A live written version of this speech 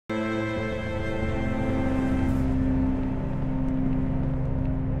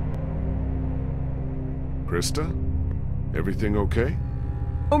Krista? Everything okay?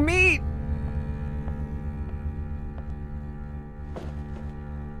 Oh, me!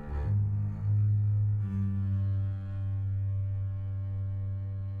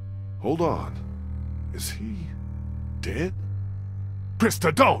 Hold on. Is he dead?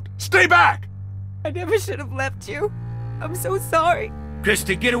 Krista, don't! Stay back! I never should have left you. I'm so sorry.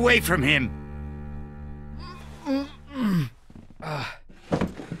 Krista, get away from him!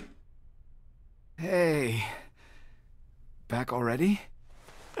 Hey. Back already?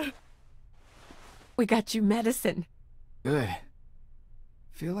 We got you medicine. Good.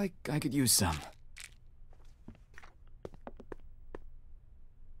 Feel like I could use some.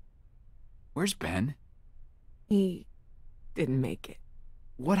 Where's Ben? He didn't make it.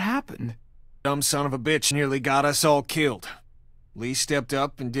 What happened? Dumb son of a bitch nearly got us all killed. Lee stepped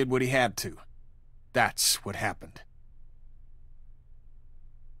up and did what he had to. That's what happened.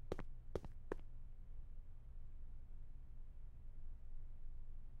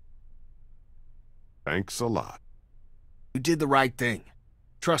 Thanks a lot. You did the right thing.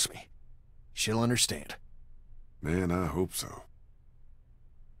 Trust me. She'll understand. Man, I hope so.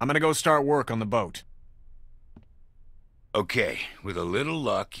 I'm gonna go start work on the boat. Okay, with a little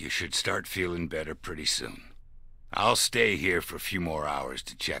luck, you should start feeling better pretty soon. I'll stay here for a few more hours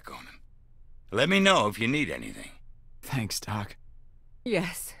to check on him. Let me know if you need anything. Thanks, Doc.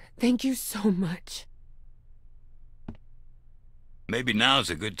 Yes, thank you so much. Maybe now's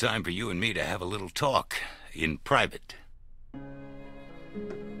a good time for you and me to have a little talk, in private.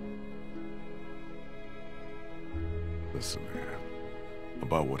 Listen, man.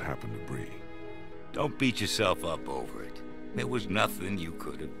 About what happened to Bree. Don't beat yourself up over it. There was nothing you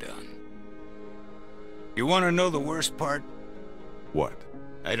could have done. You want to know the worst part? What?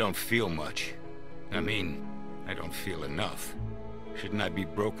 I don't feel much. I mean, I don't feel enough. Shouldn't I be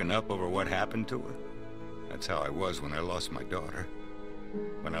broken up over what happened to her? That's how I was when I lost my daughter.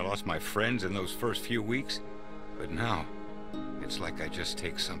 When I lost my friends in those first few weeks. But now, it's like I just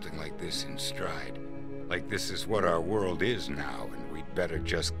take something like this in stride. Like this is what our world is now, and we'd better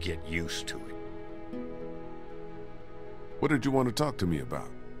just get used to it. What did you want to talk to me about?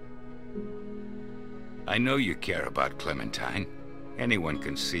 I know you care about Clementine. Anyone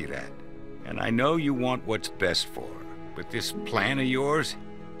can see that. And I know you want what's best for her. But this plan of yours,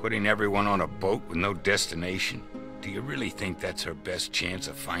 putting everyone on a boat with no destination, do you really think that's her best chance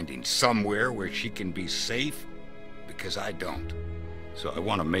of finding somewhere where she can be safe? Because I don't. So I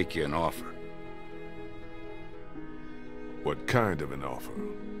want to make you an offer. What kind of an offer?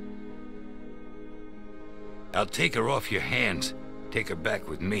 I'll take her off your hands, take her back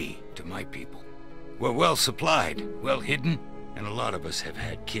with me to my people. We're well supplied, well hidden, and a lot of us have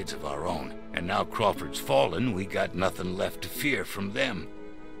had kids of our own. And now Crawford's fallen, we got nothing left to fear from them.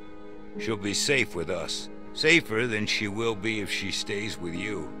 She'll be safe with us. Safer than she will be if she stays with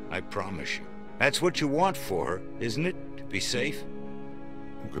you, I promise you. That's what you want for her, isn't it? To be safe?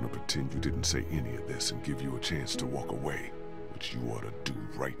 I'm gonna pretend you didn't say any of this and give you a chance to walk away, which you ought to do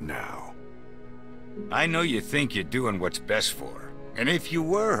right now. I know you think you're doing what's best for her. And if you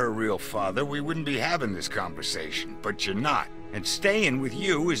were her real father, we wouldn't be having this conversation. But you're not. And staying with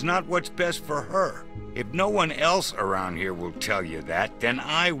you is not what's best for her. If no one else around here will tell you that, then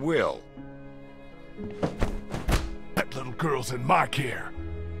I will. That little girl's in my care.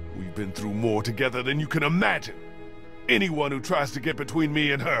 We've been through more together than you can imagine. Anyone who tries to get between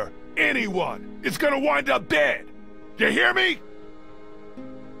me and her, anyone, is gonna wind up dead. You hear me?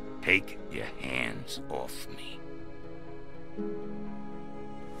 Take your hands off me.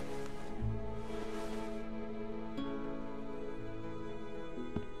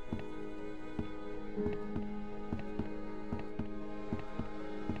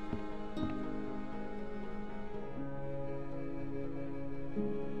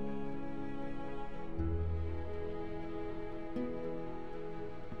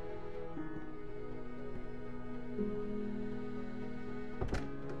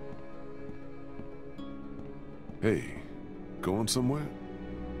 Hey, going somewhere?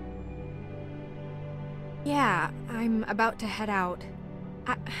 Yeah, I'm about to head out.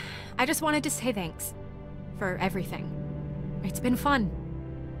 I just wanted to say thanks for everything. It's been fun.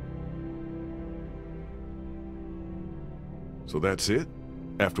 So that's it?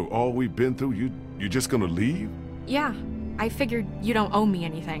 After all we've been through, you just gonna leave? Yeah, I figured you don't owe me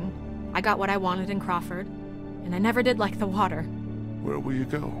anything. I got what I wanted in Crawford, and I never did like the water. Where will you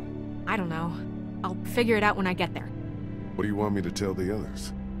go? I don't know. I'll figure it out when I get there. What do you want me to tell the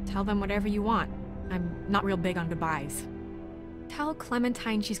others? Tell them whatever you want. I'm not real big on goodbyes. Tell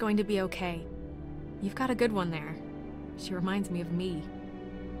Clementine she's going to be okay. You've got a good one there. She reminds me of me.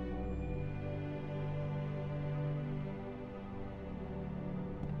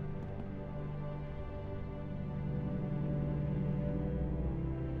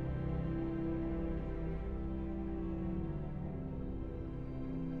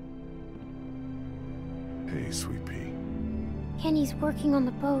 Hey, Sweet Pea. Kenny's working on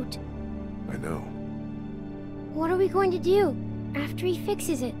the boat. I know. What are we going to do after he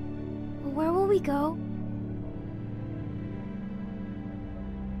fixes it? Where will we go?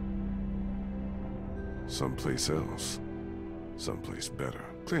 Someplace else. Someplace better.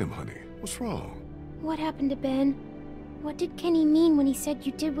 Clem, honey, what's wrong? What happened to Ben? What did Kenny mean when he said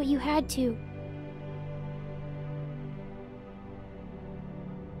you did what you had to?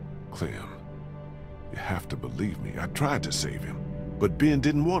 Clem, you have to believe me. I tried to save him, but Ben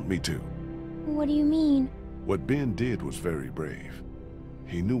didn't want me to. What do you mean? What Ben did was very brave.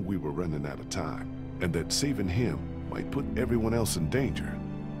 He knew we were running out of time, and that saving him might put everyone else in danger.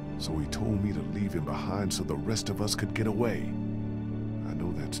 So he told me to leave him behind so the rest of us could get away. I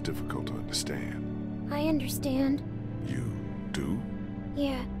know that's difficult to understand. I understand. You do?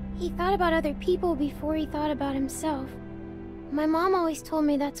 Yeah, he thought about other people before he thought about himself. My mom always told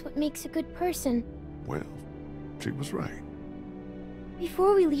me that's what makes a good person. Well, she was right.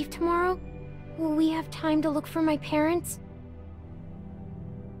 Before we leave tomorrow, will we have time to look for my parents?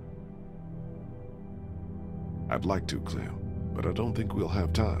 I'd like to, Clem, but I don't think we'll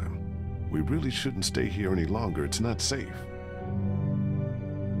have time. We really shouldn't stay here any longer. It's not safe.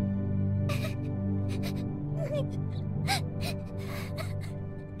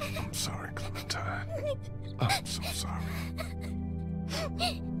 I'm sorry, Clementine. I'm so sorry.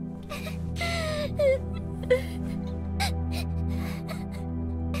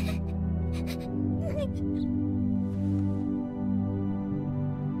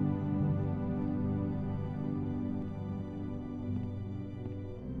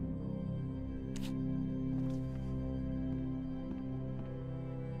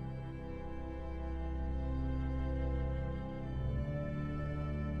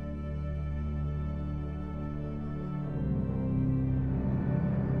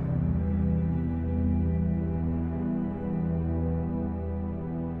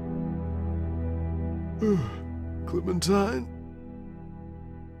 Clementine?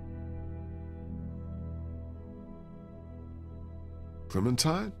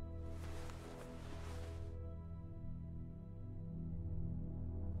 Clementine?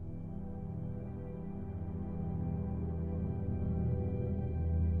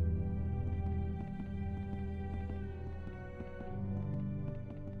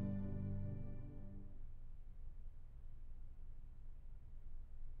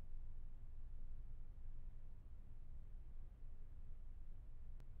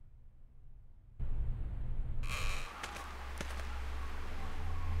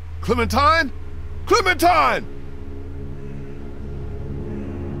 Clementine? Clementine!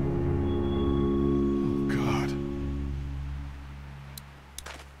 Oh, God.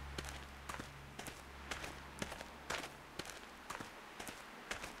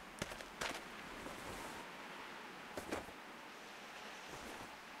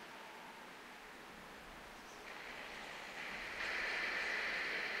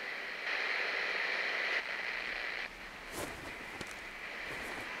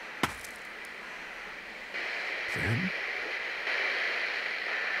 Then?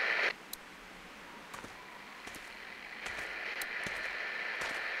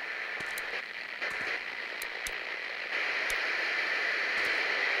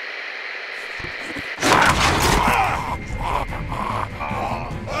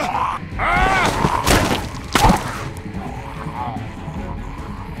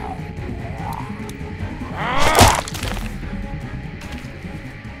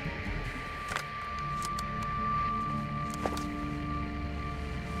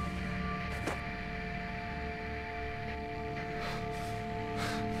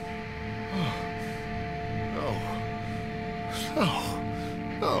 No.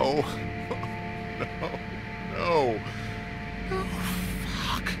 No. No.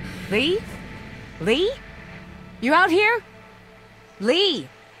 Fuck. Lee? Lee? You out here? Lee!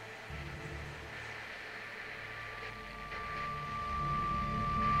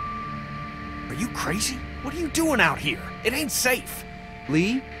 Are you crazy? What are you doing out here? It ain't safe.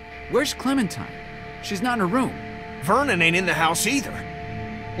 Lee? Where's Clementine? She's not in her room. Vernon ain't in the house either.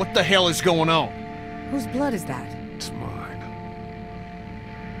 What the hell is going on? Whose blood is that? It's mine.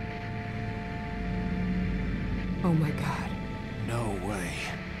 Oh my god. No way.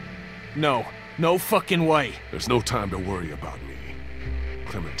 No. No fucking way. There's no time to worry about me.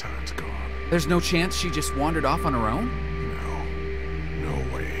 Clementine's gone. There's no chance she just wandered off on her own? No.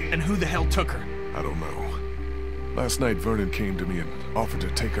 No way. And who the hell took her? I don't know. Last night, Vernon came to me and offered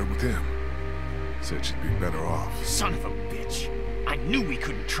to take her with him. Said she'd be better off. Son of a bitch. I knew we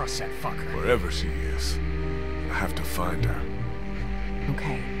couldn't trust that fucker. Wherever she is, I have to find her.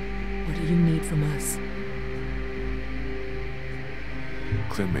 Okay. What do you need from us?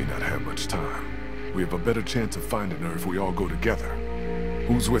 Clem may not have much time. We have a better chance of finding her if we all go together.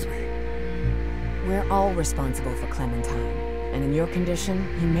 Who's with me? We're all responsible for Clementine, and in your condition,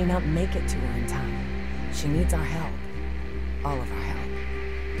 you may not make it to her in time. She needs our help. All of our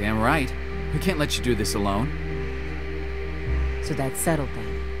help. Damn right. We can't let you do this alone. So that's settled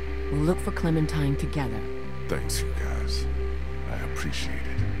then. We'll look for Clementine together. Thanks, you guys. I appreciate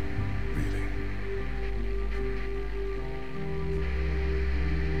it. Really.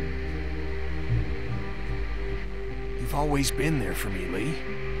 You've always been there for me, Lee.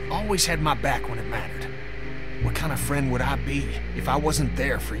 Always had my back when it mattered. What kind of friend would I be if I wasn't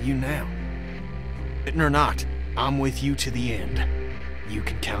there for you now? Fitting or not, I'm with you to the end. You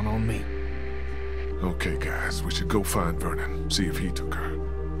can count on me. Okay, guys, we should go find Vernon, see if he took her.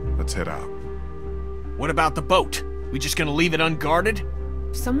 Let's head out. What about the boat? We just gonna leave it unguarded?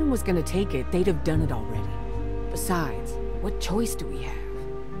 If someone was gonna take it, they'd have done it already. Besides, what choice do we have?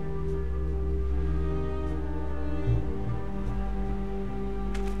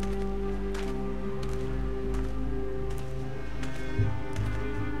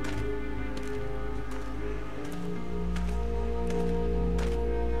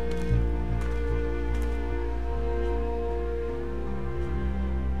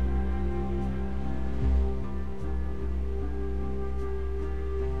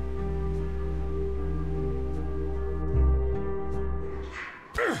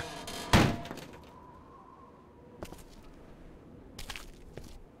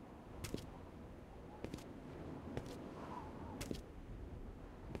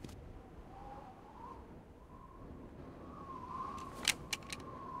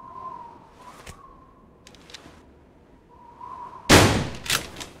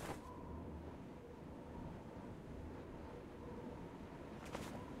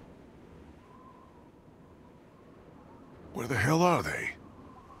 Where the hell are they?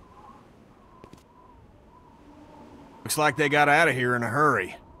 Looks like they got out of here in a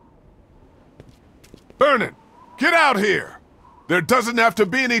hurry. Vernon, get out here! There doesn't have to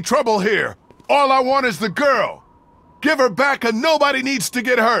be any trouble here. All I want is the girl. Give her back and nobody needs to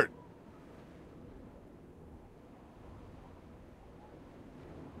get hurt.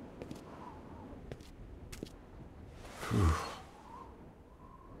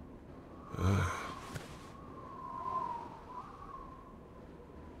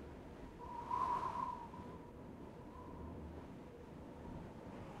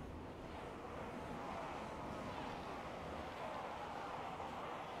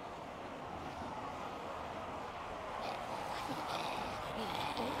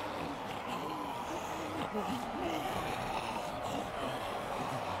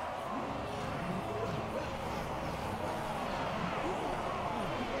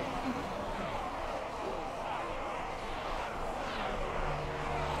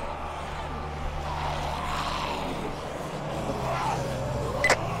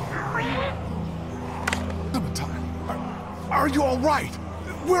 Are you all right?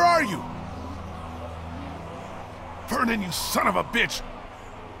 Where are you? Vernon, you son of a bitch!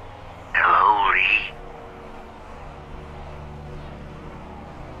 Hello, Lee.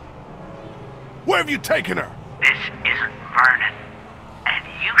 Where have you taken her? This isn't Vernon, and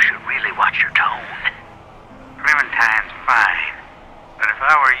you should really watch your tone. Clementine's fine, but if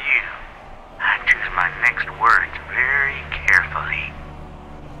I were you, I'd choose my next words very carefully.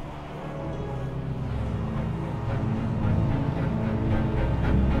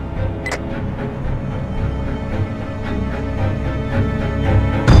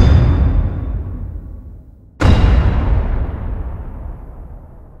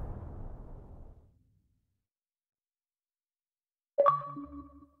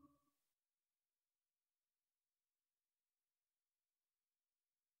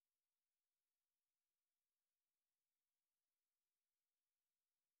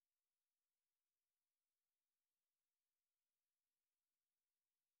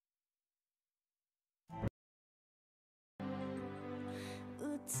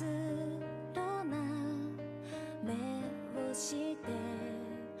目をして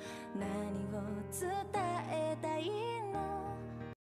何を